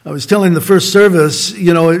I was telling the first service, we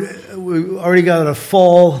already got a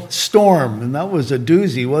fall storm, and that was a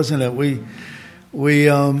doozy, wasn't it?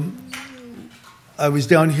 I was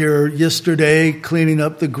down here yesterday cleaning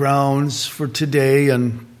up the grounds for today,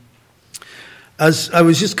 and as I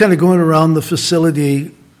was just kind of going around the facility,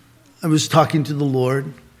 I was talking to the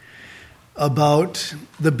Lord about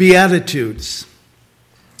the Beatitudes.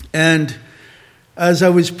 And as I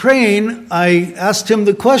was praying, I asked him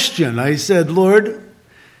the question. I said, Lord,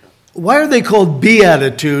 why are they called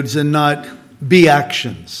Beatitudes and not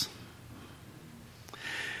Be-actions?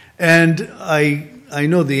 And I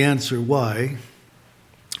know the answer why.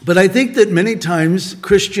 But I think that many times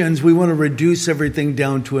Christians, we want to reduce everything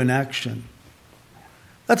down to an action.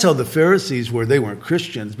 That's how the Pharisees were. They weren't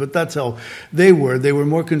Christians, but that's how they were. They were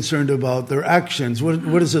more concerned about their actions. What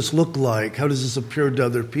does this look like? How does this appear to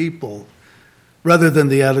other people? Rather than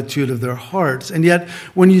the attitude of their hearts. And yet,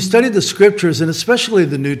 when you study the Scriptures, and especially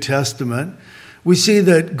the New Testament, we see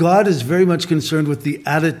that God is very much concerned with the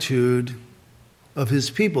attitude of His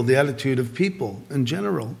people, the attitude of people in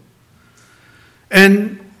general.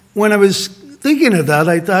 And when I was thinking of that,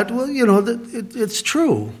 I thought, well, it's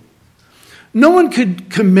true. No one could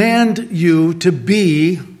command you to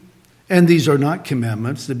be, and these are not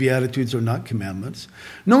commandments, the Beatitudes are not commandments.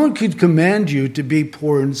 No one could command you to be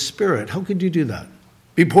poor in spirit. How could you do that?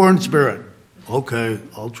 Be poor in spirit. Okay,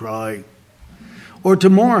 I'll try. Or to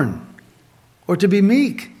mourn, or to be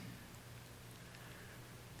meek.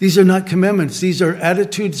 These are not commandments. These are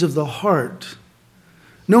attitudes of the heart.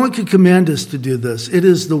 No one can command us to do this. It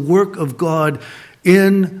is the work of God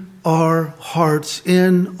in our hearts,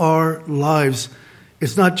 in our lives.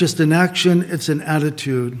 It's not just an action, it's an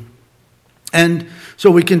attitude. And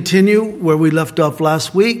so we continue where we left off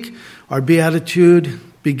last week. Our beatitude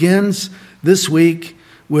begins this week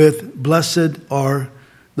with blessed are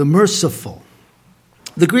the merciful.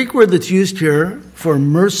 The Greek word that's used here for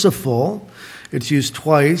merciful, it's used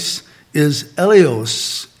twice, is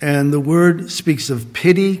eleos. And the word speaks of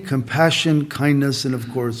pity, compassion, kindness, and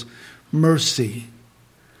of course, mercy.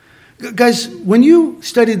 Guys, when you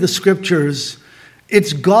study the Scriptures,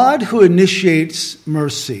 it's God who initiates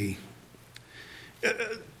mercy.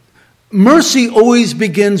 Mercy always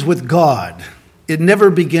begins with God. It never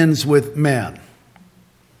begins with man,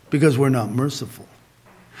 because we're not merciful.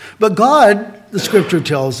 But God, the Scripture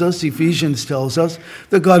tells us, Ephesians tells us,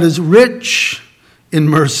 that God is rich in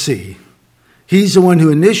mercy. He's the one who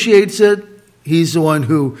initiates it. He's the one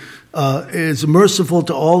who is merciful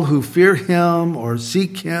to all who fear Him or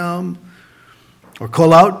seek Him or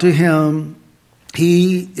call out to Him.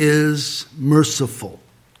 He is merciful.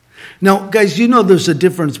 Now, guys, there's a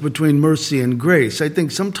difference between mercy and grace. I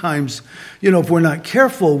think sometimes, if we're not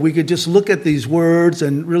careful, we could just look at these words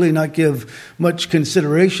and really not give much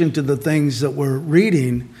consideration to the things that we're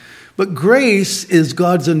reading. But grace is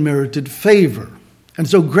God's unmerited favor. And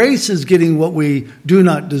so grace is getting what we do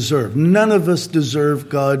not deserve. None of us deserve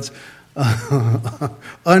God's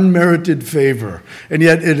unmerited favor. And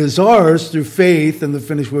yet it is ours through faith in the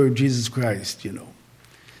finished work of Jesus Christ,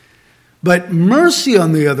 But mercy,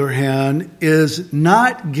 on the other hand, is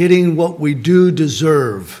not getting what we do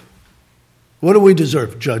deserve. What do we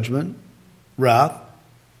deserve? Judgment, wrath.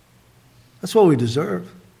 That's what we deserve.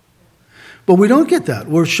 But we don't get that.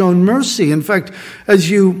 We're shown mercy. In fact, as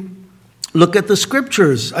you look at the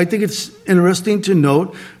Scriptures, I think it's interesting to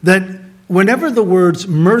note that whenever the words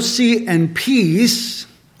mercy and peace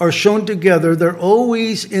are shown together, they're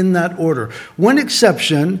always in that order. One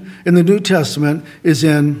exception in the New Testament is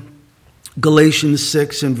in Galatians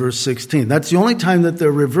 6 and verse 16. That's the only time that they're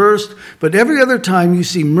reversed. But every other time you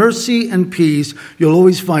see mercy and peace, you'll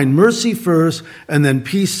always find mercy first and then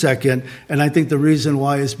peace second. And I think the reason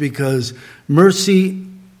why is because mercy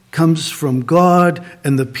comes from God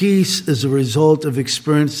and the peace is a result of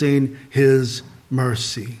experiencing His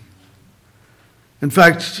mercy. In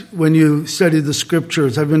fact, when you study the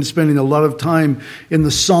Scriptures, I've been spending a lot of time in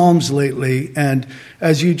the Psalms lately. And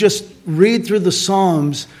as you just read through the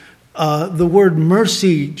Psalms, the word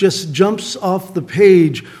mercy just jumps off the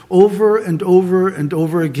page over and over and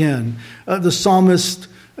over again. The psalmist,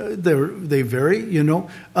 they vary,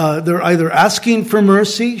 They're either asking for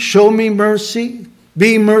mercy, show me mercy,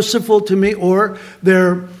 be merciful to me, or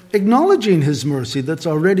they're acknowledging His mercy that's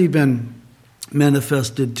already been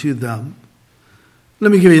manifested to them.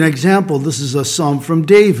 Let me give you an example. This is a psalm from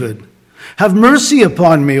David. Have mercy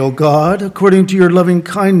upon me, O God, according to your loving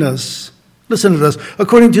kindness. Listen to this.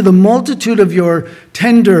 According to the multitude of your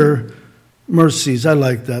tender mercies. I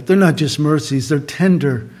like that. They're not just mercies, they're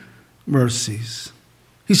tender mercies.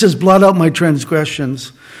 He says, blot out my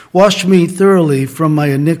transgressions, wash me thoroughly from my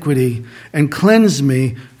iniquity, and cleanse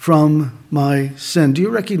me from my sin. Do you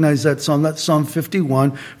recognize that psalm? That's Psalm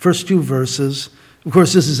 51, first two verses. Of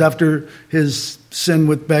course, this is after his sin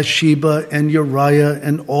with Bathsheba and Uriah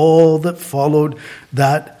and all that followed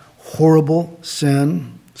that horrible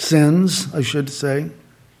sins, I should say.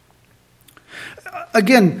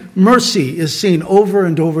 Again, mercy is seen over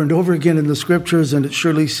and over and over again in the scriptures, and it's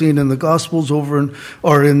surely seen in the Gospels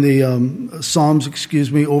or in the Psalms,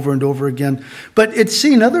 over and over again. But it's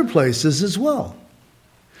seen other places as well.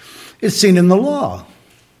 It's seen in the law.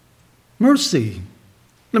 Mercy.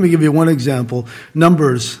 Let me give you one example.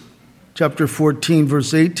 Numbers chapter 14,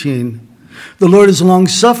 verse 18. The Lord is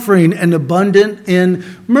long-suffering and abundant in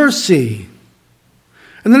mercy.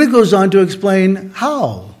 And then it goes on to explain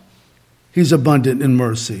how he's abundant in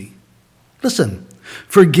mercy. Listen,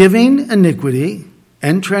 forgiving iniquity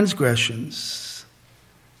and transgressions.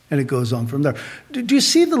 And it goes on from there. Do you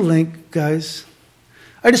see the link, guys?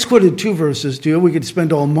 I just quoted two verses to you. We could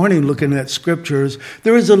spend all morning looking at scriptures.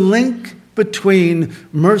 There is a link between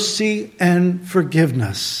mercy and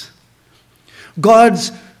forgiveness.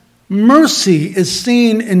 God's mercy is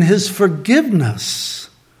seen in his forgiveness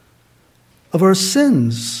of our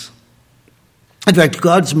sins. In fact,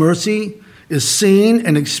 God's mercy is seen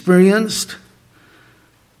and experienced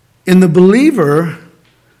in the believer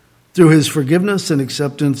through his forgiveness and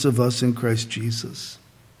acceptance of us in Christ Jesus.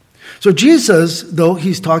 So Jesus, though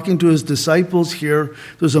he's talking to his disciples here,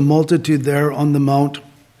 there's a multitude there on the mount,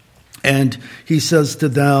 and he says to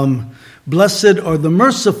them, blessed are the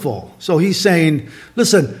merciful. So he's saying,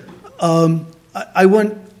 listen, I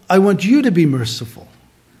want you to be merciful.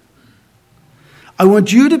 I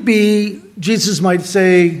want you to be, Jesus might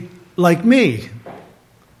say, like me.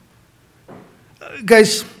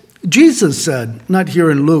 Guys, Jesus said, not here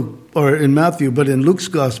in Luke or in Matthew, but in Luke's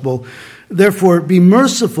gospel, therefore be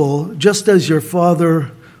merciful just as your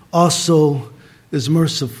Father also is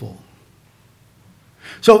merciful.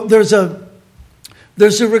 So there's a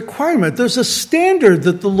requirement, there's a standard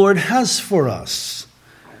that the Lord has for us.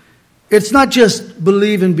 It's not just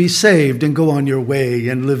believe and be saved and go on your way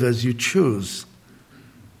and live as you choose.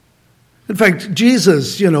 In fact,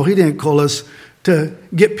 Jesus, he didn't call us to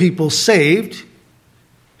get people saved.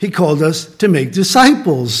 He called us to make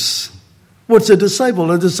disciples. What's a disciple?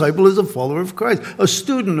 A disciple is a follower of Christ, a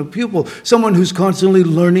student, a pupil, someone who's constantly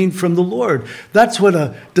learning from the Lord. That's what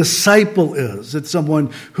a disciple is. It's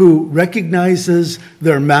someone who recognizes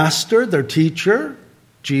their master, their teacher,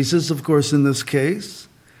 Jesus, of course, in this case,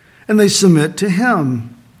 and they submit to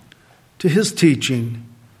him, to his teaching,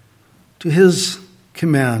 to his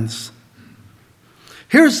commands.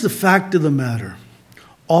 Here's the fact of the matter.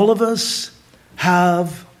 All of us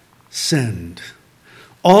have sinned.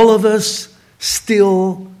 All of us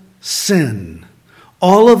still sin.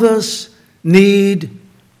 All of us need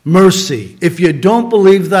mercy. If you don't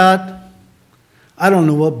believe that, I don't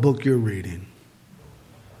know what book you're reading.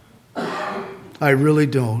 I really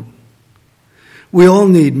don't. We all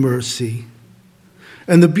need mercy.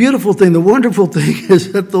 And the beautiful thing, the wonderful thing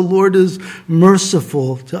is that the Lord is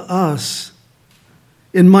merciful to us.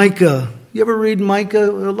 In Micah, you ever read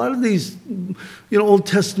Micah? A lot of these, Old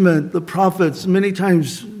Testament, the prophets, many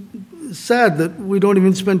times sad that we don't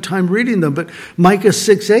even spend time reading them. But Micah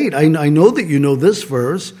 6:8, I know that you know this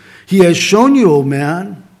verse. He has shown you, O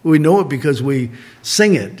man. We know it because we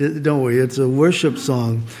sing it, don't we? It's a worship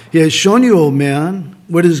song. He has shown you, O man,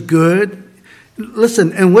 what is good.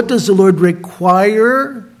 Listen, and what does the Lord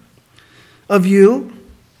require of you?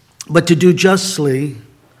 But to do justly,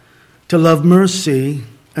 to love mercy,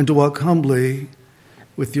 and to walk humbly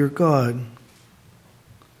with your God.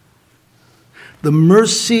 The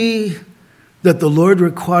mercy that the Lord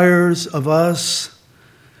requires of us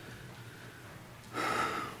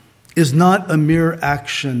is not a mere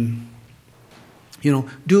action.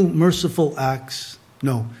 Do merciful acts.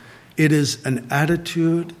 No, it is an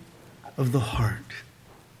attitude of the heart.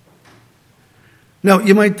 Now,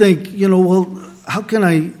 you might think, how can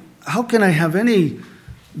I have any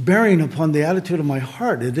bearing upon the attitude of my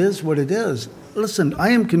heart? It is what it is. Listen,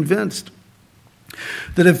 I am convinced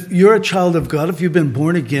that if you're a child of God, if you've been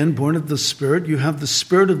born again, born of the Spirit, you have the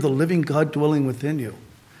Spirit of the living God dwelling within you.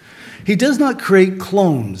 He does not create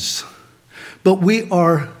clones, but we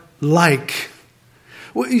are like.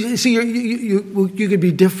 Well, you see, you could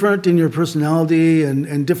be different in your personality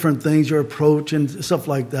and different things, your approach and stuff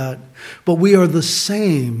like that, but we are the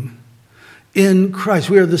same in Christ.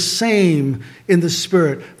 We are the same in the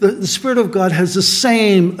Spirit. The Spirit of God has the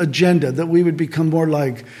same agenda, that we would become more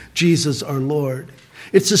like Jesus our Lord.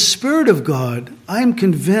 It's the Spirit of God, I'm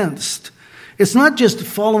convinced, It's not just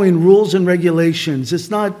following rules and regulations.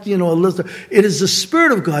 It's not, a list. It is the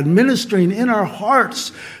Spirit of God ministering in our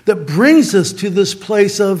hearts that brings us to this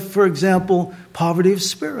place of, for example, poverty of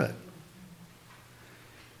spirit.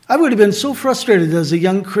 I would have been so frustrated as a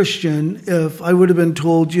young Christian if I would have been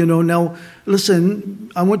told, now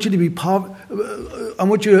listen, I want you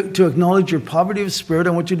to acknowledge your poverty of spirit.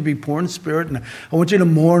 I want you to be poor in spirit, and I want you to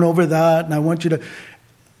mourn over that, and I want you to.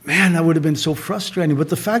 Man, that would have been so frustrating. But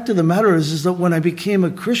the fact of the matter is that when I became a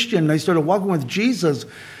Christian, I started walking with Jesus,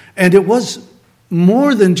 and it was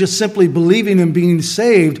more than just simply believing and being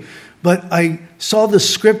saved, but I saw the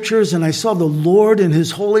scriptures and I saw the Lord and His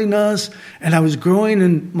holiness, and I was growing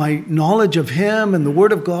in my knowledge of Him and the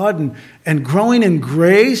Word of God and growing in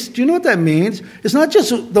grace. Do you know what that means? It's not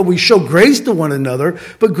just that we show grace to one another,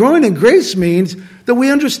 but growing in grace means that we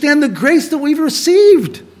understand the grace that we've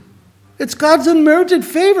received. It's God's unmerited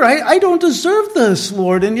favor. I don't deserve this,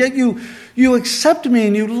 Lord, and yet you accept me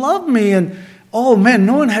and you love me. And oh man,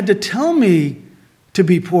 no one had to tell me to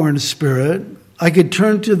be poor in spirit. I could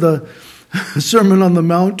turn to the Sermon on the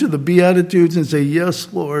Mount, to the Beatitudes, and say,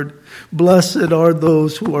 yes, Lord, blessed are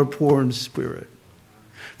those who are poor in spirit.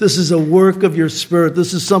 This is a work of your Spirit.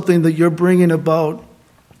 This is something that you're bringing about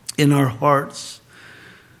in our hearts.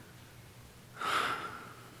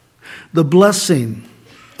 The blessing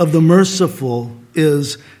of the merciful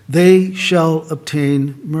is they shall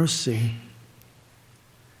obtain mercy.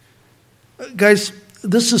 Guys,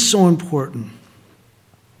 this is so important.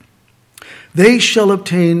 They shall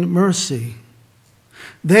obtain mercy.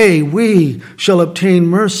 We shall obtain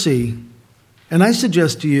mercy. And I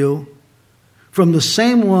suggest to you, from the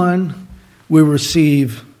same one we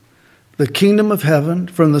receive the kingdom of heaven,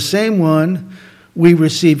 from the same one we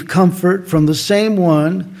receive comfort, from the same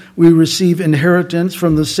one we receive inheritance,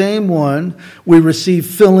 from the same one we receive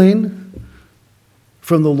filling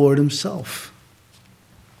from the Lord Himself.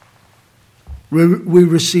 We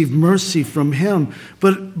receive mercy from Him.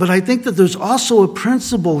 But I think that there's also a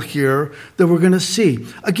principle here that we're going to see.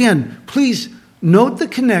 Again, please note the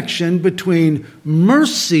connection between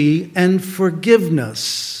mercy and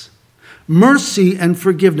forgiveness. Mercy and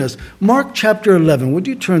forgiveness. Mark chapter 11. Would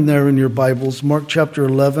you turn there in your Bibles? Mark chapter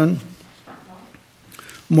 11.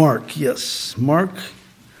 Mark, yes. Mark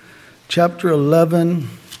chapter 11.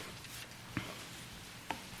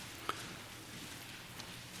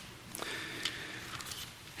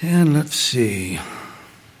 And let's see.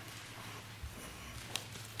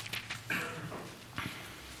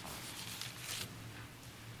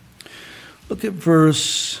 Look at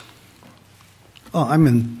verse. Oh, I'm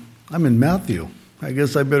in Matthew. I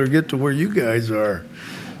guess I better get to where you guys are.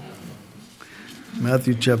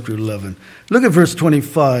 Matthew chapter 11. Look at verse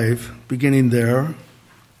 25, beginning there.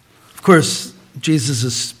 Of course, Jesus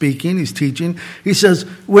is speaking, He's teaching. He says,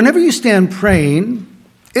 whenever you stand praying,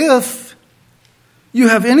 if you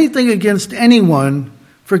have anything against anyone,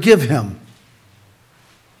 forgive him.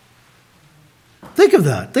 Think of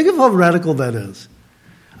that. Think of how radical that is.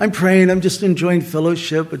 I'm praying, I'm just enjoying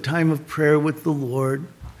fellowship, a time of prayer with the Lord.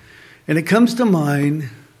 And it comes to mind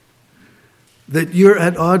that you're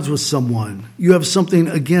at odds with someone. You have something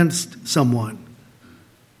against someone.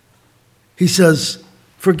 He says,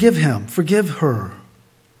 forgive him, forgive her.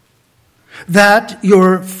 That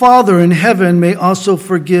your Father in heaven may also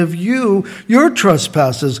forgive you your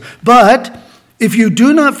trespasses. But if you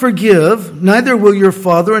do not forgive, neither will your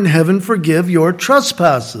Father in heaven forgive your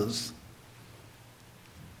trespasses.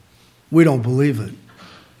 We don't believe it.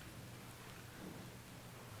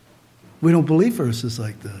 We don't believe verses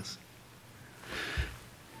like this.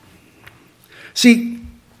 See,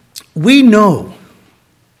 we know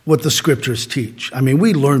what the Scriptures teach. I mean,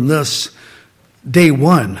 we learned this day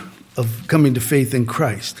one of coming to faith in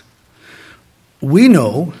Christ. We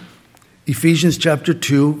know, Ephesians chapter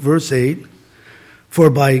 2, verse 8, for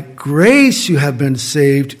by grace you have been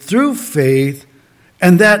saved through faith,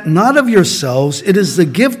 and that not of yourselves, it is the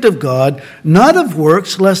gift of God, not of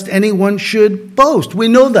works, lest anyone should boast. We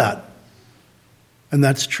know that. And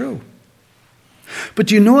that's true.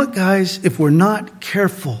 But you know what, guys? If we're not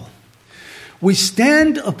careful, we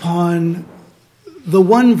stand upon the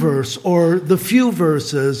one verse or the few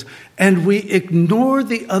verses and we ignore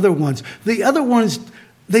the other ones. The other ones,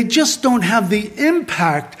 they just don't have the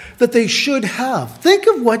impact that they should have. Think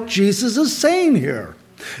of what Jesus is saying here.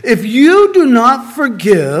 If you do not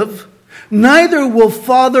forgive, neither will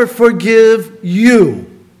Father forgive you.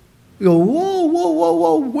 You go,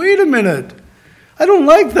 whoa, wait a minute. I don't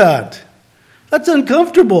like that. That's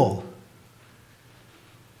uncomfortable.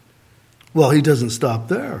 Well, he doesn't stop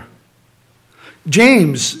there.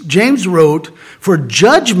 James wrote, "For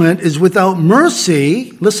judgment is without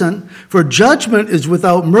mercy," listen, "for judgment is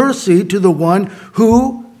without mercy to the one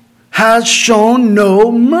who has shown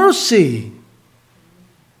no mercy."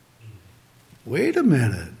 Wait a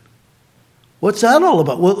minute. What's that all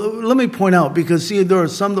about? Well, let me point out, because see, there are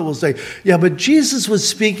some that will say, yeah, but Jesus was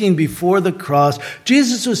speaking before the cross.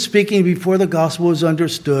 Jesus was speaking before the gospel was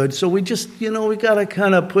understood. So we just, we got to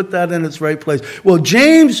kind of put that in its right place. Well,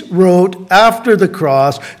 James wrote after the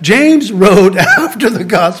cross. James wrote after the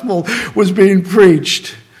gospel was being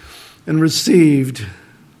preached and received.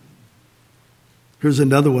 Here's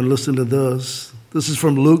another one. Listen to this. This is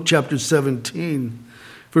from Luke chapter 17.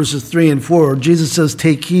 Verses 3 and 4, Jesus says,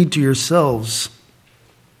 "Take heed to yourselves.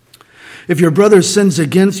 If your brother sins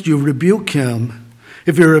against you, rebuke him.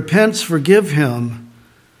 If he repents, forgive him.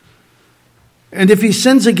 And if he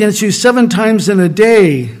sins against you 7 times in a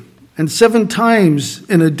day, and 7 times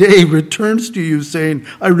in a day returns to you saying,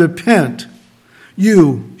 'I repent,'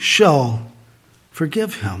 you shall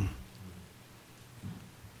forgive him."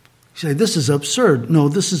 You say, this is absurd. No,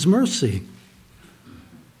 this is mercy.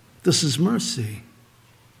 This is mercy.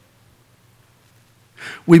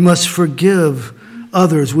 We must forgive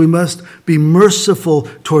others. We must be merciful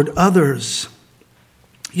toward others.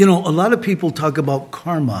 A lot of people talk about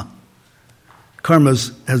karma. Karma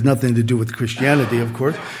has nothing to do with Christianity, of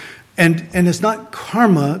course. And it's not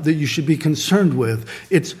karma that you should be concerned with.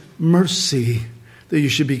 It's mercy that you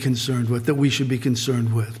should be concerned with, that we should be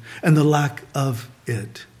concerned with, and the lack of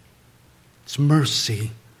it. It's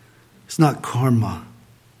mercy. It's not karma.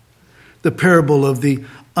 The parable of the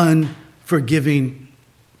unforgiving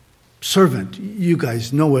servant. You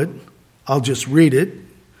guys know it. I'll just read it.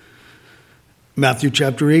 Matthew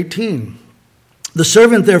chapter 18. "The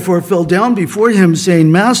servant therefore fell down before him,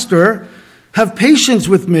 saying, 'Master, have patience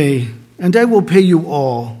with me, and I will pay you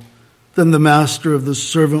all.' Then the master of the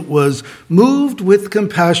servant was moved with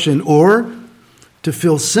compassion," or to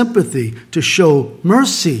feel sympathy, to show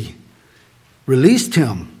mercy, "released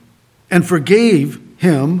him and forgave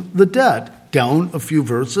him the debt." Down a few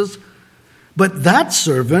verses. "But that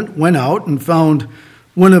servant went out and found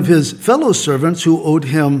one of his fellow servants who owed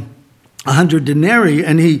him 100 denarii,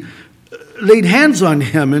 and he laid hands on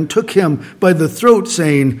him and took him by the throat,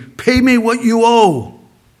 saying, 'Pay me what you owe.'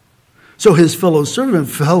 So his fellow servant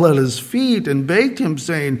fell at his feet and begged him,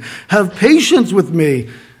 saying, 'Have patience with me,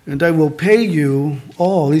 and I will pay you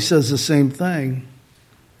all.'" He says the same thing.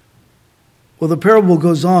 Well, the parable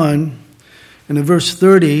goes on. And in verse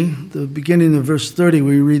 30, the beginning of verse 30,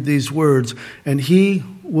 we read these words, "And he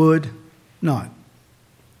would not."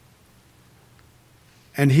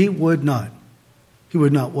 And he would not. He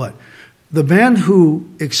would not what? The man who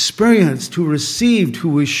experienced, who received, who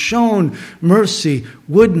was shown mercy,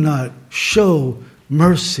 would not show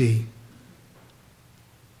mercy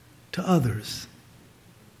to others.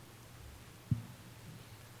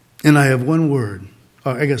 And I have one word,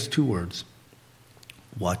 or I guess 2 words.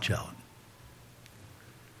 Watch out.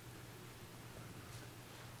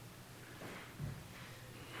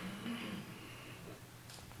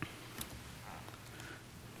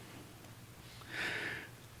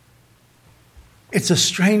 It's a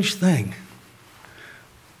strange thing.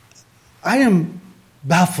 I am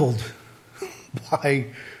baffled by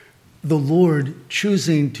the Lord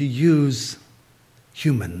choosing to use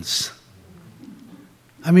humans.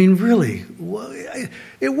 I mean, really,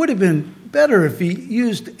 it would have been better if he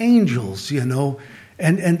used angels,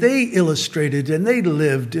 and they illustrated and they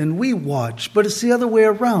lived and we watched. But it's the other way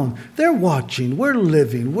around. They're watching, we're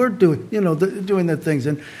living, we're doing, doing the things,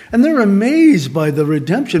 and they're amazed by the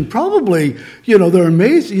redemption. Probably, they're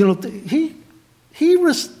amazed. He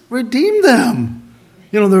redeemed them.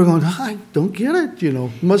 They're going, I don't get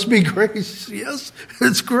it. Must be grace. Yes,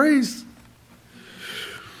 it's grace.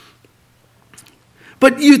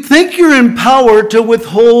 But you think you're empowered to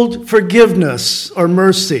withhold forgiveness or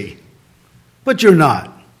mercy. But you're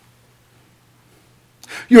not.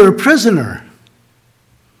 You're a prisoner.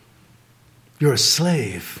 You're a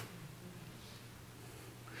slave.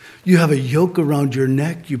 You have a yoke around your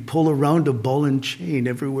neck. You pull around a ball and chain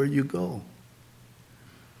everywhere you go.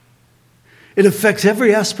 It affects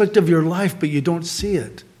every aspect of your life, but you don't see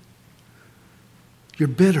it. You're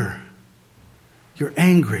bitter. You're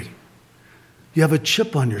angry. You have a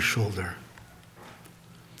chip on your shoulder.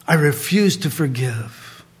 I refuse to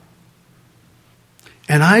forgive.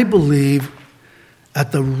 And I believe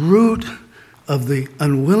at the root of the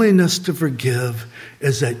unwillingness to forgive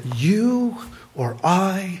is that you or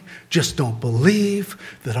I just don't believe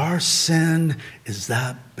that our sin is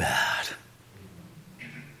that bad.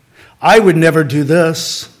 I would never do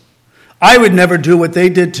this. I would never do what they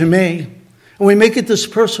did to me. And we make it this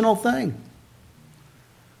personal thing.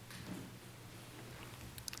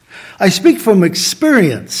 I speak from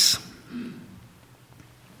experience.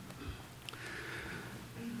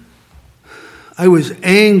 I was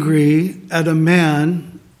angry at a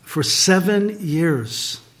man for 7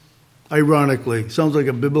 years. Ironically, sounds like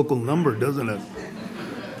a biblical number, doesn't it?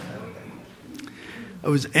 I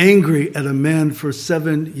was angry at a man for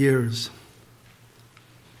 7 years.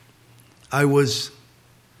 I was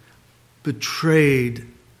betrayed.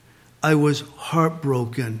 I was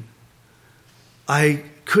heartbroken. I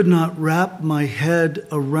could not wrap my head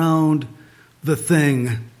around the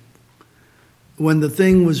thing. When the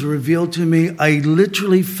thing was revealed to me, I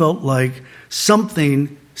literally felt like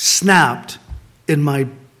something snapped in my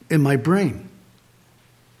brain.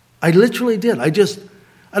 I literally did. I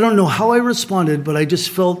don't know how I responded, but I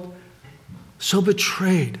just felt so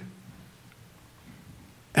betrayed.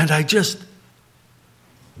 And I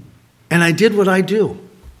did what I do.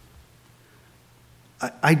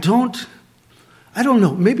 I don't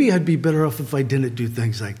know. Maybe I'd be better off if I didn't do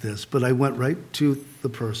things like this, but I went right to the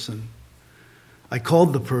person. I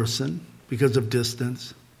called the person because of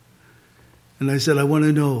distance. And I said, I want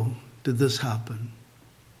to know, did this happen?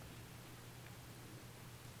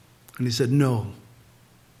 And he said, no,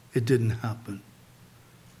 it didn't happen.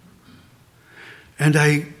 And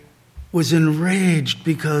I was enraged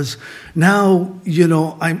because now,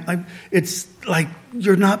 it's like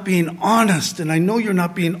you're not being honest. And I know you're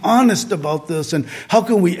not being honest about this. And how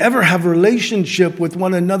can we ever have a relationship with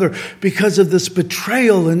one another because of this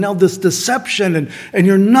betrayal and now this deception? And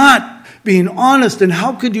you're not being honest. And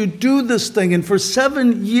how could you do this thing? And for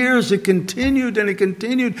 7 years it continued and it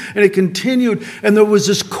continued and it continued. And there was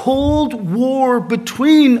this cold war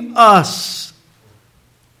between us.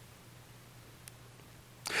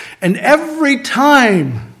 And every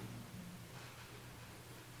time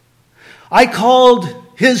I called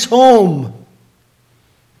his home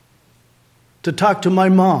to talk to my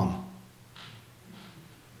mom,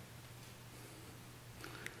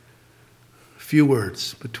 a few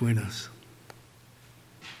words between us.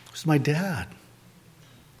 It was my dad.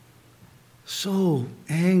 So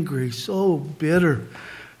angry, so bitter,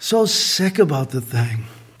 so sick about the thing.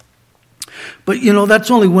 But, that's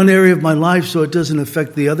only one area of my life, so it doesn't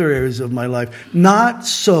affect the other areas of my life. Not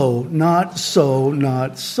so, not so,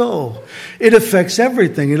 not so. It affects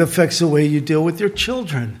everything. It affects the way you deal with your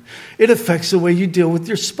children. It affects the way you deal with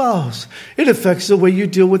your spouse. It affects the way you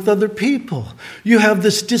deal with other people. You have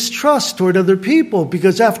this distrust toward other people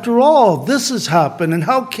because, after all, this has happened, and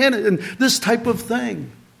how can it, and this type of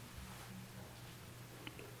thing.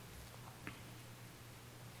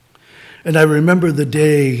 And I remember the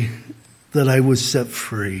day that I was set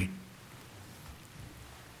free.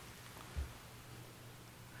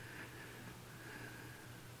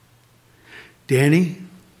 Danny,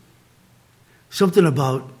 something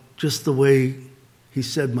about just the way he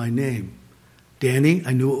said my name. Danny,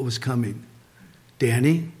 I knew it was coming.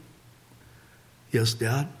 Danny? Yes,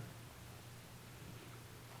 Dad?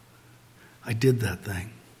 I did that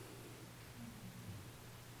thing.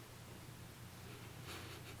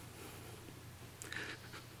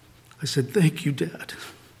 I said, thank you, Dad.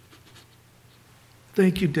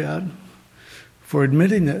 Thank you, Dad, for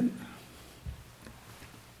admitting it.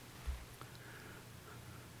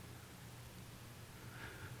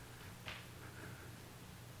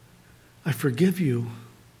 I forgive you.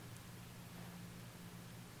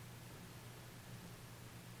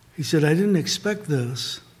 He said, I didn't expect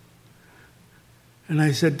this. And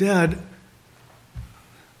I said, Dad,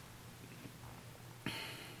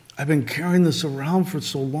 I've been carrying this around for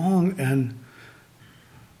so long, and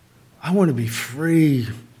I want to be free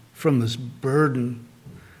from this burden.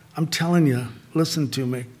 I'm telling you, listen to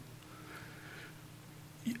me.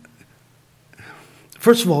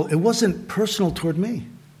 First of all, it wasn't personal toward me.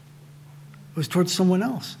 It was towards someone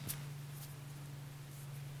else.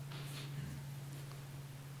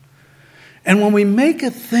 And when we make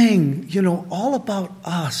a thing, all about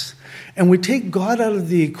us, and we take God out of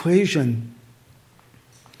the equation,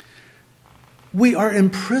 we are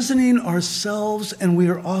imprisoning ourselves, and we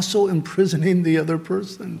are also imprisoning the other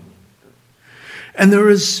person. And there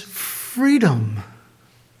is freedom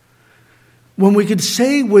when we could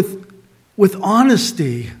say with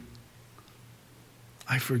honesty,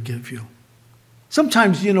 I forgive you.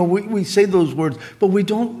 Sometimes, we say those words, but we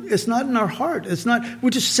don't, it's not in our heart.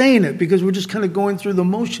 We're just saying it because we're just kind of going through the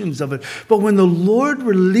motions of it. But when the Lord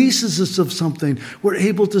releases us of something, we're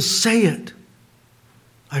able to say it.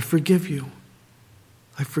 I forgive you.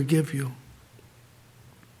 I forgive you.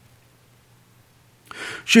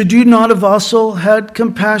 Should you not have also had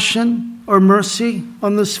compassion or mercy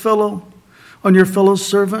on this fellow? on your fellow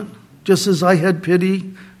servant, just as I had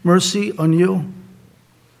mercy on you?"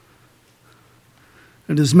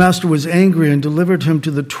 And his master was angry and delivered him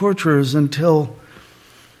to the torturers until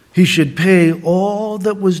he should pay all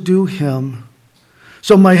that was due him.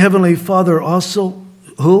 So my heavenly Father also,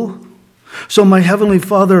 So my heavenly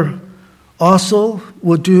Father also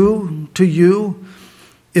will do to you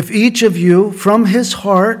if each of you from his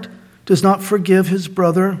heart does not forgive his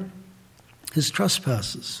brother his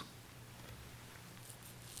trespasses.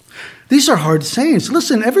 These are hard sayings.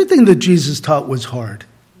 Listen, everything that Jesus taught was hard.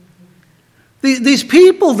 These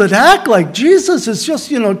people that act like Jesus is just,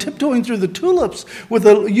 tiptoeing through the tulips with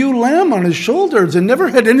a ewe lamb on his shoulders and never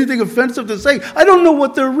had anything offensive to say, I don't know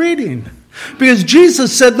what they're reading. Because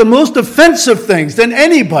Jesus said the most offensive things than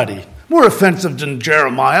anybody. More offensive than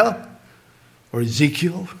Jeremiah or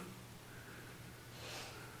Ezekiel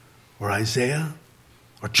or Isaiah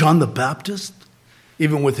or John the Baptist,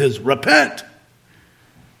 even with his repent.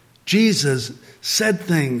 Jesus said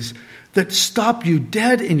things that stop you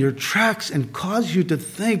dead in your tracks and cause you to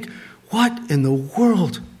think, what in the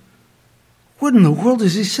world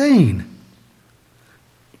is he saying?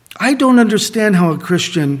 I don't understand how a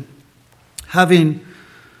Christian, having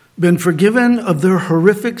been forgiven of their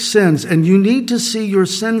horrific sins, and you need to see your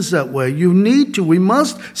sins that way. We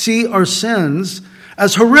must see our sins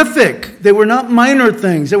as horrific. They were not minor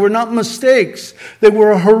things. They were not mistakes. They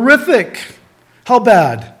were horrific. How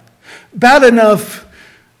bad? Bad enough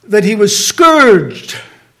that he was scourged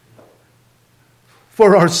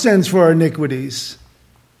for our sins, for our iniquities.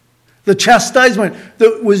 The chastisement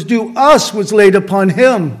that was due us was laid upon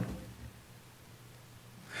him.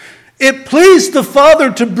 It pleased the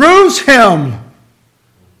Father to bruise him.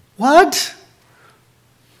 What?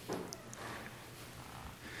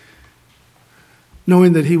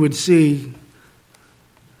 Knowing that he would see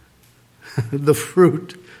the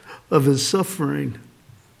fruit of his suffering.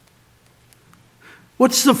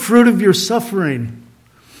 What's the fruit of your suffering?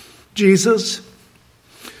 Jesus?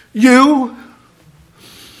 You?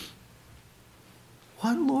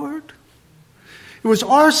 What, Lord? It was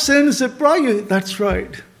our sins that brought you. That's right.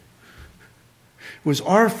 It was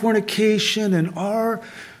our fornication and our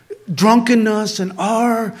drunkenness and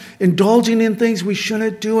our indulging in things we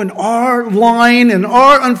shouldn't do and our lying and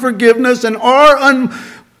our unforgiveness and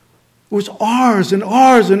it was ours and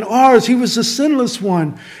ours and ours. He was the sinless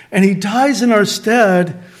one. And he dies in our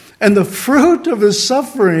stead. And the fruit of his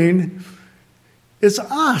suffering is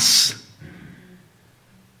us.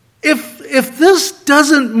 If this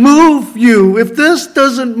doesn't move you, if this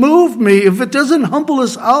doesn't move me, if it doesn't humble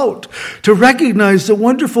us out to recognize the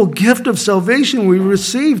wonderful gift of salvation we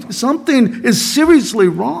received, something is seriously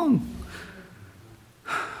wrong.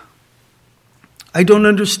 I don't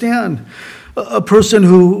understand a person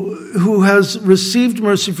who has received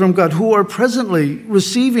mercy from God, who are presently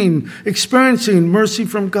experiencing mercy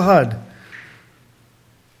from God,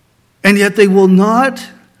 and yet they will not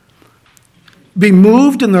be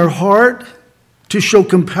moved in their heart to show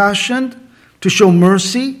compassion, to show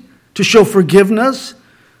mercy, to show forgiveness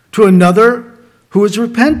to another who is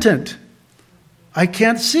repentant. I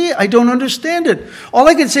can't see it. I don't understand it. All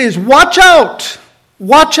I can say is, watch out,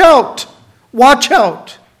 watch out, watch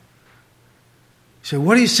out. You say,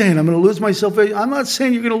 what are you saying? I'm going to lose my salvation? I'm not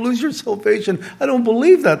saying you're going to lose your salvation. I don't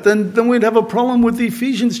believe that. Then we'd have a problem with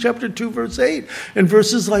Ephesians chapter 2, verse 8, and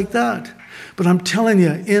verses like that. But I'm telling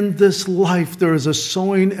you, in this life, there is a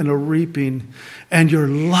sowing and a reaping, and your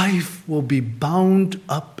life will be bound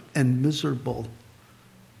up and miserable.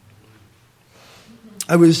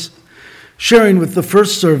 I was sharing with the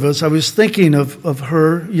first service, I was thinking of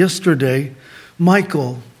her yesterday,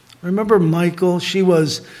 Michal. Remember Michal? She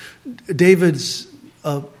was David's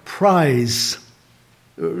prize.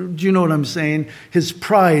 Do you know what I'm saying? His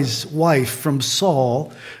prize wife from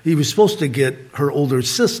Saul. He was supposed to get her older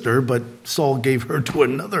sister, but Saul gave her to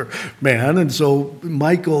another man. And so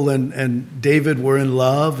Michal and David were in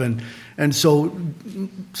love. And so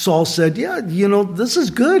Saul said, yeah, this is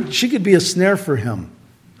good. She could be a snare for him,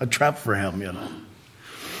 a trap for him,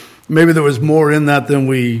 Maybe there was more in that than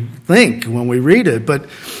we think when we read it. But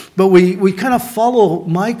we kind of follow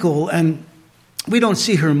Michal, and we don't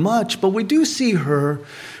see her much, but we do see her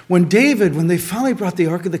when they finally brought the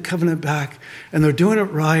Ark of the Covenant back, and they're doing it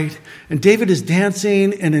right, and David is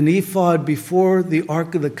dancing in an ephod before the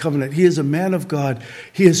Ark of the Covenant. He is a man of God.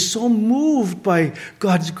 He is so moved by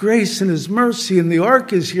God's grace and his mercy, and the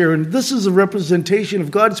Ark is here, and this is a representation of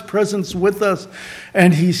God's presence with us,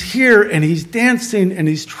 and he's here, and he's dancing, and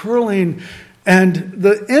he's twirling, and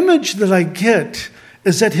the image that I get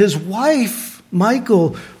is that his wife,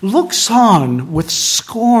 Michal, looks on with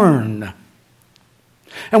scorn.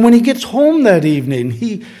 And when he gets home that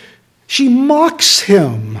evening, she mocks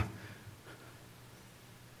him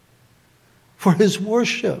for his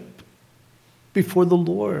worship before the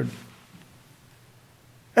Lord.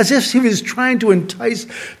 As if he was trying to entice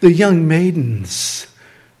the young maidens,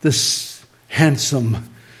 this handsome,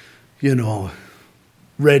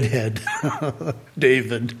 redhead,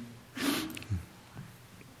 David.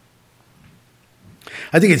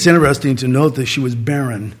 I think it's interesting to note that she was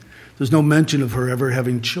barren. There's no mention of her ever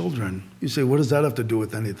having children. You say, what does that have to do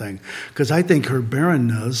with anything? Because I think her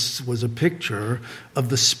barrenness was a picture of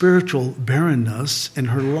the spiritual barrenness in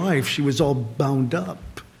her life. She was all bound up.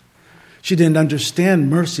 She didn't understand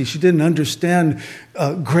mercy. She didn't understand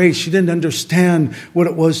grace. She didn't understand what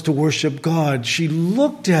it was to worship God. She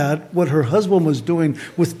looked at what her husband was doing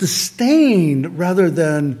with disdain rather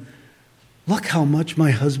than, look how much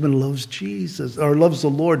my husband loves Jesus, or loves the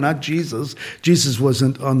Lord, not Jesus. Jesus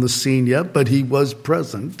wasn't on the scene yet, but he was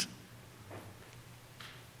present.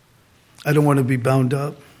 I don't want to be bound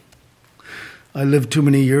up. I lived too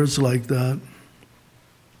many years like that.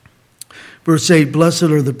 Verse 8, blessed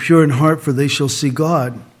are the pure in heart, for they shall see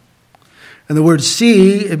God. And the word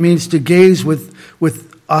see, it means to gaze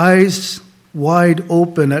with eyes wide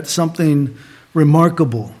open at something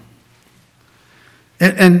remarkable.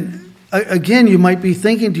 And again, you might be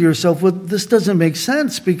thinking to yourself, well, this doesn't make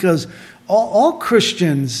sense, because all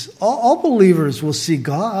Christians, all believers will see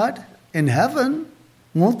God in heaven,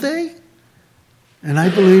 won't they? And I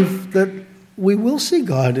believe that we will see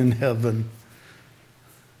God in heaven.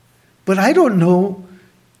 But I don't know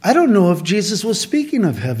if Jesus was speaking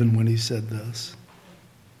of heaven when he said this.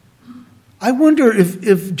 I wonder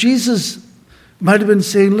if Jesus might have been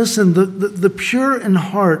saying, listen, the pure in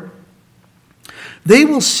heart, they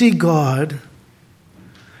will see God.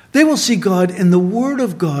 They will see God in the Word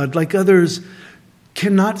of God like others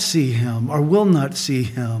cannot see him or will not see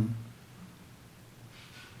him.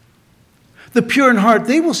 The pure in heart,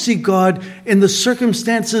 they will see God in the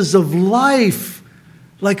circumstances of life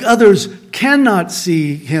like others cannot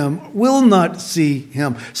see him, will not see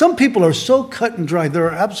him. Some people are so cut and dry.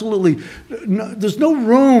 There's no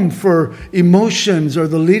room for emotions or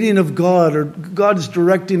the leading of God, or God is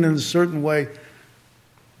directing in a certain way.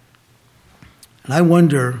 And I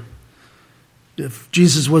wonder if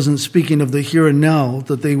Jesus wasn't speaking of the here and now,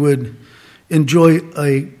 that they would enjoy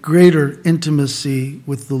a greater intimacy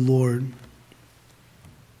with the Lord.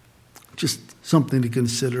 Just something to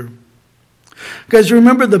consider. Guys,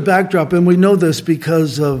 remember the backdrop, and we know this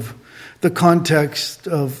because of the context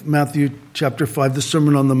of Matthew chapter 5, the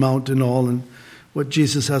Sermon on the Mount and all, and what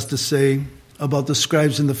Jesus has to say about the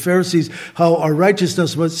scribes and the Pharisees, how our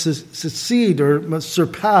righteousness must succeed or must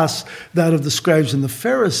surpass that of the scribes and the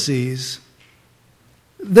Pharisees.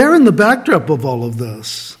 They're in the backdrop of all of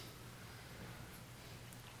this.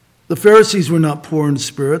 The Pharisees were not poor in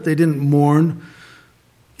spirit. They didn't mourn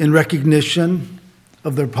in recognition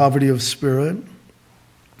of their poverty of spirit.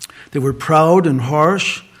 They were proud and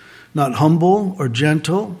harsh, not humble or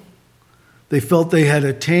gentle. They felt they had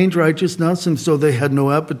attained righteousness, and so they had no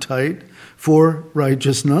appetite for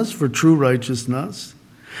righteousness, for true righteousness.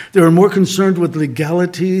 They were more concerned with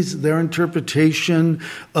legalities, their interpretation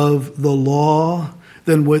of the law,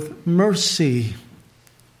 than with mercy.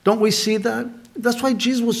 Don't we see that? That's why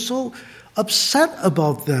Jesus was so upset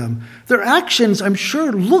about them. Their actions, I'm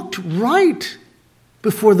sure, looked right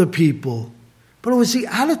before the people, but it was the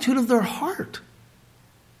attitude of their heart.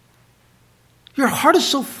 Your heart is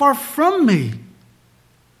so far from me.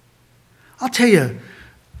 I'll tell you,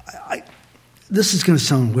 this is going to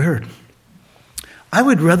sound weird. I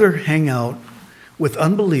would rather hang out with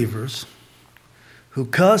unbelievers who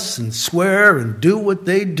cuss and swear and do what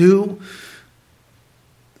they do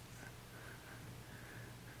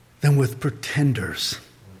than with pretenders.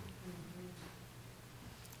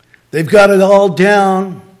 They've got it all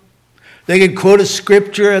down. They can quote a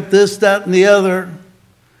scripture at this, that, and the other.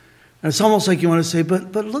 And it's almost like you want to say,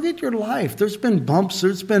 but look at your life. There's been bumps.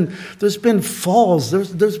 There's been falls.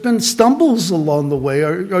 There's been stumbles along the way.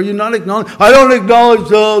 Are you not acknowledging? I don't acknowledge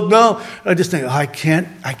those. No. I just think, I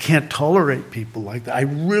can't tolerate people like that. I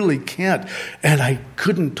really can't. And I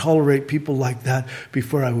couldn't tolerate people like that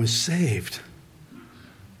before I was saved.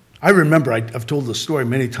 I remember, I've told the story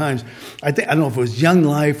many times. I don't know if it was Young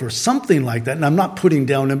Life or something like that, and I'm not putting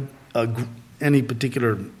down any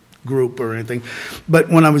particular group or anything. But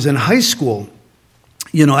when I was in high school,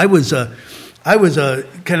 I was a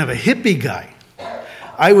kind of a hippie guy.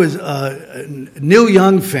 I was a Neil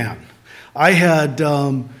Young fan. I had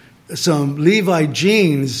some Levi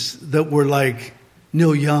jeans that were like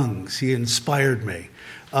Neil Young's. He inspired me.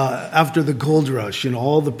 after the gold rush,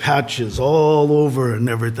 all the patches all over and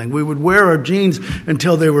everything. We would wear our jeans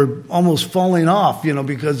until they were almost falling off,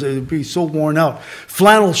 because it would be so worn out.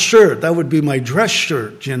 Flannel shirt, that would be my dress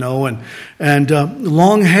shirt, and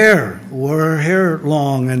long hair, wore our hair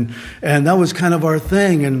long, and that was kind of our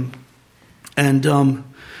thing. And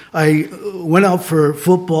I went out for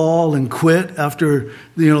football and quit after,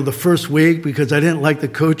 the first week because I didn't like the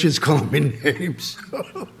coaches calling me names.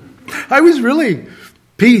 I was really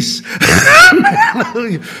peace.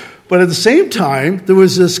 But at the same time, there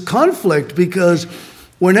was this conflict because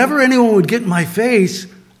whenever anyone would get in my face,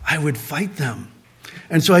 I would fight them.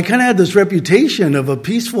 And so I kind of had this reputation of a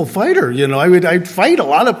peaceful fighter. I'd fight a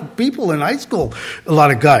lot of people in high school, a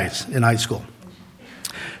lot of guys in high school.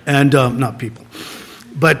 And not people.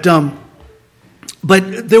 But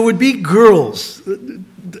there would be girls.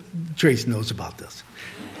 Trace knows about this.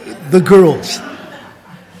 The girls.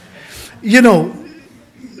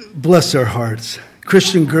 Bless their hearts.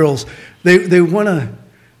 Christian girls, they want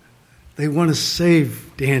to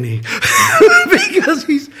save Danny because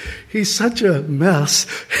he's such a mess,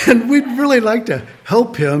 and we'd really like to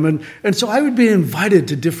help him. And so I would be invited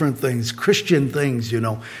to different things, Christian things, And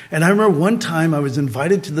I remember one time I was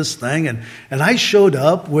invited to this thing, and I showed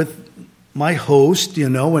up with my host,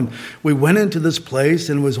 and we went into this place,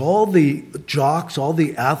 and it was all the jocks, all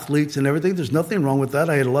the athletes and everything. There's nothing wrong with that.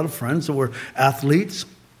 I had a lot of friends that were athletes.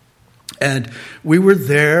 And we were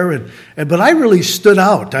there, but I really stood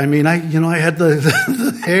out. I mean, I had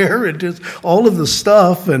the hair and just all of the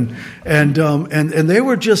stuff, and they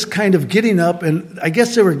were just kind of getting up, and I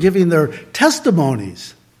guess they were giving their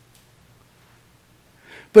testimonies.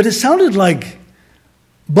 But it sounded like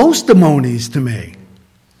boastimonies to me.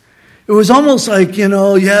 It was almost like, it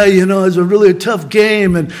was a really tough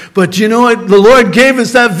game, but you know what? The Lord gave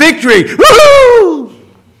us that victory. Woo!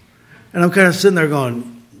 And I'm kind of sitting there going,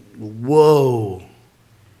 whoa.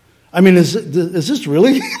 I mean, is this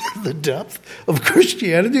really the depth of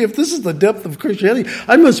Christianity? If this is the depth of Christianity,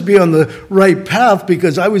 I must be on the right path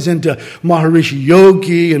because I was into Maharishi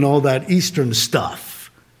Yogi and all that Eastern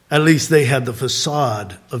stuff. At least they had the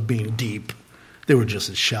facade of being deep. They were just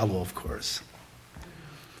as shallow, of course.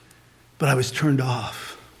 But I was turned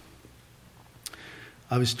off.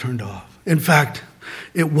 In fact,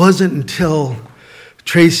 it wasn't until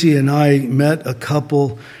Tracy and I met a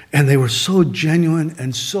couple, and they were so genuine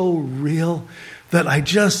and so real that I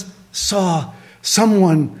just saw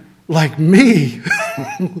someone like me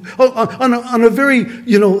on a very,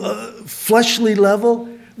 fleshly level.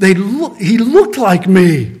 He looked like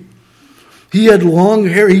me. He had long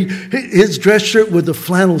hair. His dress shirt was a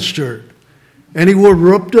flannel shirt. And he wore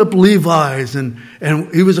roped up Levi's, and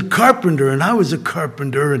he was a carpenter, and I was a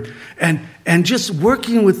carpenter, and just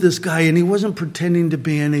working with this guy, and he wasn't pretending to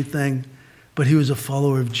be anything, but he was a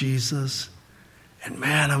follower of Jesus. And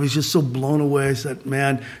man, I was just so blown away. I said,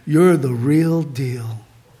 man, you're the real deal.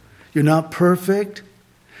 You're not perfect.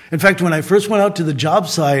 In fact, when I first went out to the job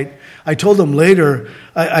site, I told him later,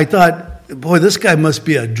 I thought, boy, this guy must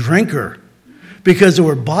be a drinker, because there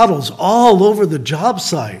were bottles all over the job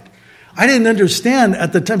site. I didn't understand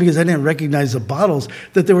at the time, because I didn't recognize the bottles,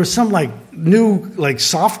 that there was some new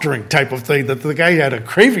soft drink type of thing that the guy had a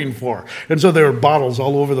craving for. And so there were bottles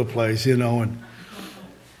all over the place,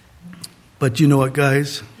 But you know what,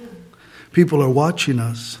 guys? People are watching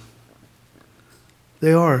us.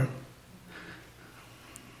 They are.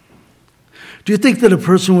 Do you think that a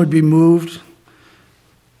person would be moved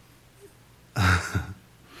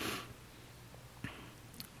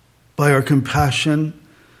by our compassion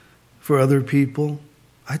for other people?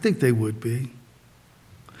 I think they would be.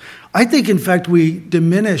 I think, in fact, we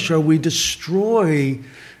diminish or we destroy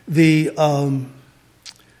the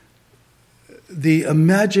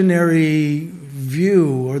imaginary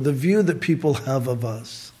view or the view that people have of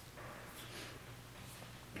us.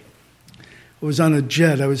 I was on a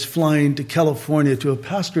jet. I was flying to California to a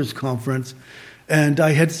pastor's conference, and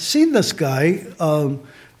I had seen this guy.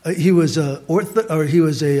 He was a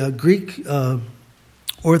Greek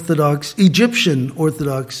Orthodox, Egyptian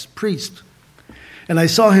Orthodox priest. And I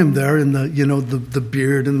saw him there in the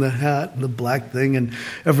beard and the hat and the black thing and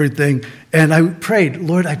everything. And I prayed,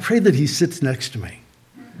 Lord, I pray that he sits next to me.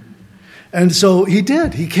 And so he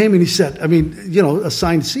did. He came and he sat,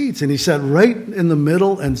 assigned seats, and he sat right in the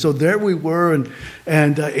middle. And so there we were,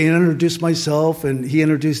 and I introduced myself, and he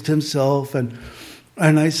introduced himself. And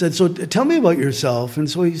I said, so tell me about yourself. And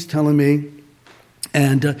so he's telling me.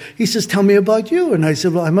 And he says, tell me about you. And I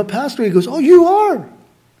said, well, I'm a pastor. He goes, oh, you are?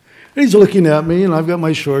 And he's looking at me, and I've got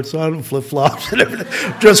my shorts on and flip-flops and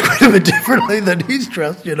everything, dressed quite a bit differently than he's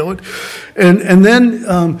dressed, And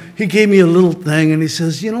then he gave me a little thing, and he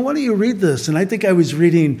says, why don't you read this? And I think I was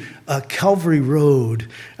reading Calvary Road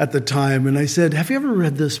at the time, and I said, have you ever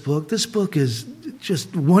read this book? This book is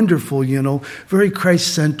just wonderful, very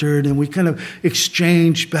Christ-centered, and we kind of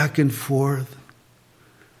exchange back and forth.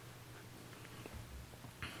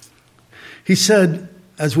 He said,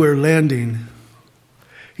 as we were landing,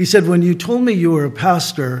 he said, when you told me you were a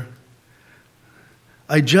pastor,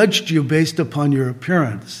 I judged you based upon your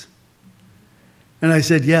appearance. And I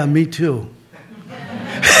said, yeah, me too.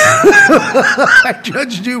 I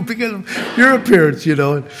judged you because of your appearance,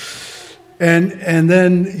 And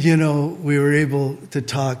then, we were able to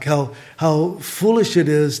talk how foolish it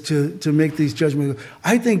is to make these judgments.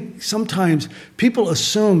 I think sometimes people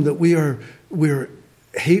assume that we're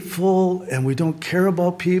hateful and we don't care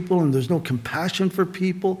about people and there's no compassion for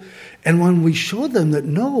people. And when we show them that,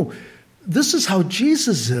 no, this is how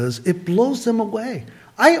Jesus is, it blows them away.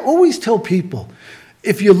 I always tell people,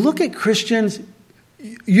 if you look at Christians,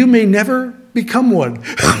 you may never become one.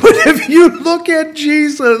 But if you look at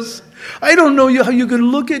Jesus, I don't know how you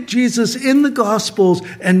can look at Jesus in the Gospels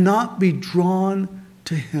and not be drawn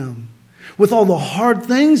to him. With all the hard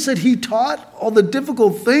things that he taught, all the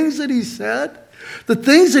difficult things that he said, the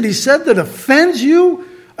things that he said that offends you,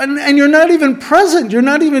 and you're not even present. You're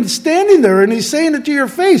not even standing there, and he's saying it to your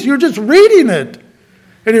face. You're just reading it.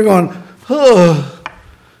 And you're going, oh.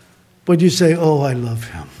 But you say, oh, I love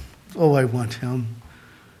him. Oh, I want him.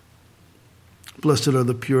 Blessed are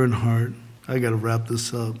the pure in heart. I got to wrap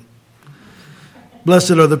this up.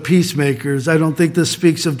 Blessed are the peacemakers. I don't think this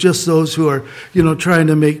speaks of just those who are, trying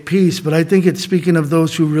to make peace, but I think it's speaking of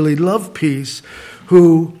those who really love peace,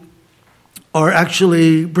 who are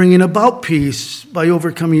actually bringing about peace by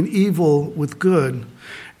overcoming evil with good.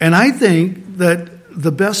 And I think that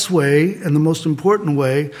the best way and the most important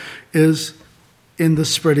way is in the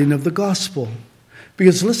spreading of the gospel.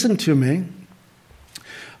 Because listen to me,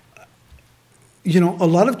 a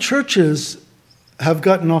lot of churches have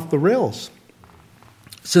gotten off the rails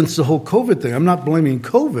since the whole COVID thing. I'm not blaming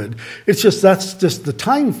COVID. It's just that's just the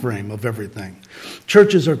time frame of everything.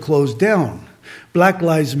 Churches are closed down. Black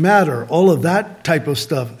Lives Matter, all of that type of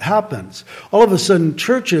stuff happens. All of a sudden,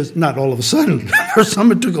 churches, not all of a sudden, for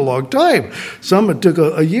some it took a long time. Some it took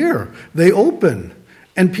a year. They open.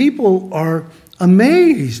 And people are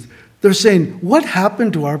amazed. They're saying, what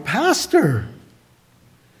happened to our pastor?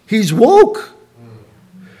 He's woke.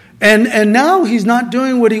 And now he's not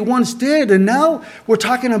doing what he once did. And now we're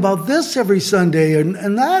talking about this every Sunday and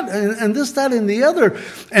that and this, that, and the other.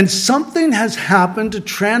 And something has happened to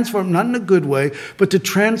transform, not in a good way, but to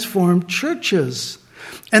transform churches.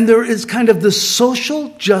 And there is kind of this social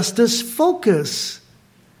justice focus.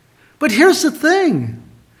 But here's the thing.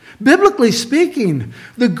 Biblically speaking,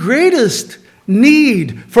 the greatest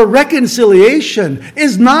need for reconciliation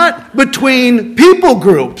is not between people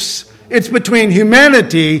groups. It's between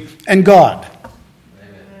humanity and God.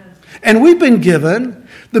 Amen. And we've been given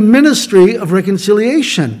the ministry of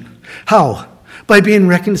reconciliation. How? By being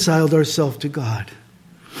reconciled ourselves to God.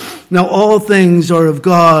 Now all things are of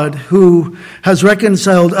God, who has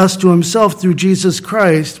reconciled us to himself through Jesus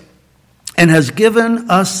Christ and has given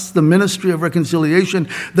us the ministry of reconciliation.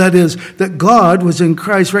 That is, that God was in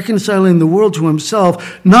Christ reconciling the world to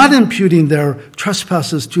himself, not imputing their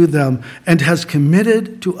trespasses to them, and has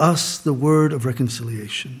committed to us the word of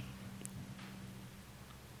reconciliation.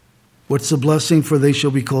 What's the blessing? For they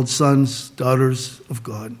shall be called sons, daughters of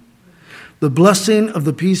God. The blessing of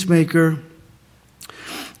the peacemaker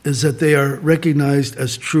is that they are recognized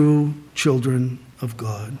as true children of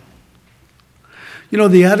God.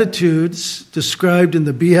 The attitudes described in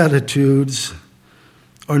the Beatitudes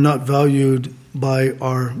are not valued by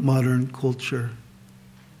our modern culture.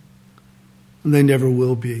 And they never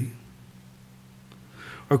will be.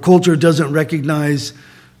 Our culture doesn't recognize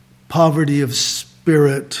poverty of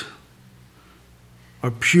spirit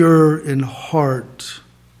or pure in heart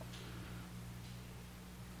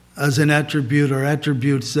as an attribute or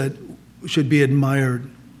attributes that should be admired.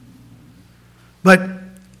 But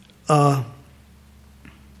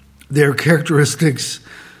they're characteristics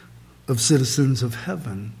of citizens of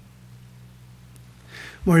heaven.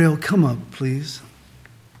 Mario, come up, please.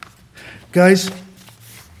 Guys,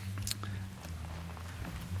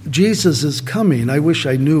 Jesus is coming. I wish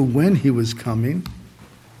I knew when he was coming,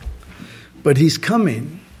 but he's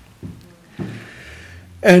coming.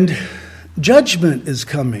 And judgment is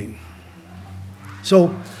coming.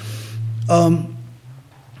 So,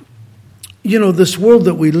 this world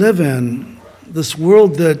that we live in, this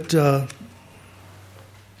world that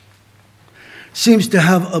seems to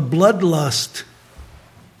have a bloodlust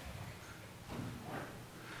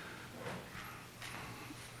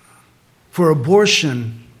for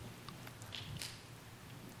abortion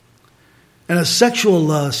and a sexual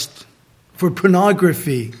lust for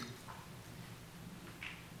pornography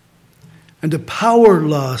and a power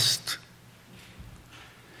lust,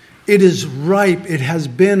 it is ripe, it has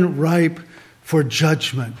been ripe for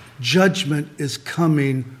judgment. Judgment is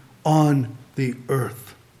coming on the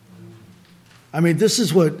earth. I mean, this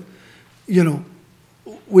is what,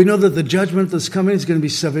 we know that the judgment that's coming is going to be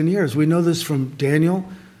 7 years. We know this from Daniel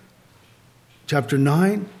chapter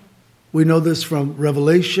 9. We know this from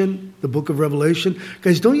Revelation, the book of Revelation.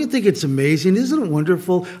 Guys, don't you think it's amazing? Isn't it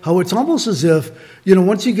wonderful how it's almost as if,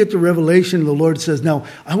 once you get to Revelation, the Lord says, now,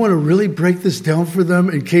 I want to really break this down for them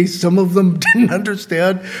in case some of them didn't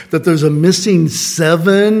understand that there's a missing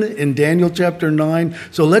 7 in Daniel chapter 9.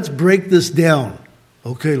 So let's break this down.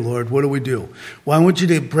 Okay, Lord, what do we do? Well, I want you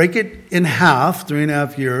to break it in half,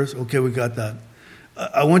 3.5 years. Okay, we got that.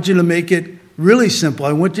 I want you to make it really simple.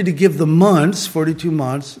 I want you to give the months, 42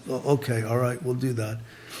 months. Okay, all right, we'll do that.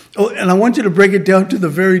 Oh, and I want you to break it down to the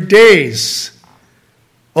very days.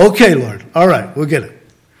 Okay, Lord. All right, we'll get it.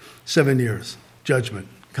 7 years, judgment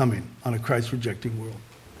coming on a Christ-rejecting world.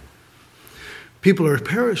 People are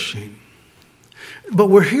perishing. But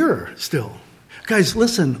we're here still. Guys,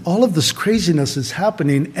 listen, all of this craziness is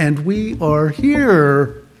happening, and we are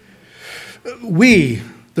here. We,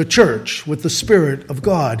 the church, with the Spirit of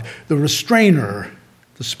God, the restrainer,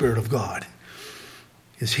 the Spirit of God,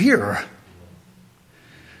 is here.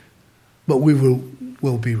 But we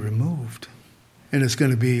will be removed. And it's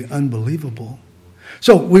going to be unbelievable.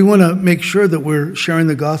 So we want to make sure that we're sharing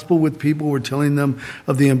the gospel with people. We're telling them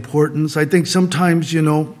of the importance. I think sometimes,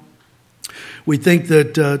 we think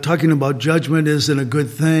that talking about judgment isn't a good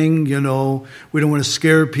thing. We don't want to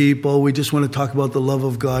scare people. We just want to talk about the love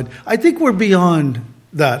of God. I think we're beyond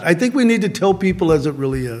that. I think we need to tell people as it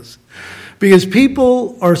really is. Because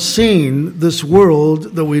people are seeing this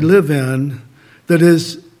world that we live in that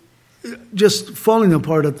is just falling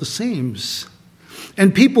apart at the seams.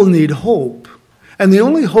 And people need hope. And the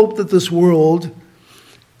only hope that this world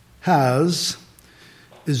has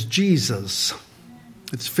is Jesus.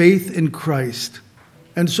 It's faith in Christ.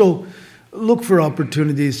 And so look for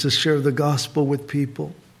opportunities to share the gospel with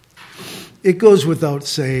people. It goes without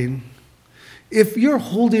saying, if you're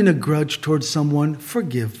holding a grudge towards someone,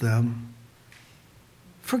 forgive them.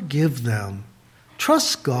 Forgive them.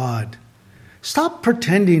 Trust God. Stop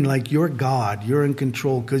pretending like you're God, you're in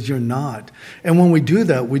control, because you're not. And when we do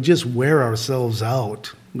that, we just wear ourselves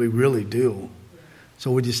out. We really do.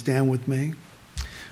 So would you stand with me?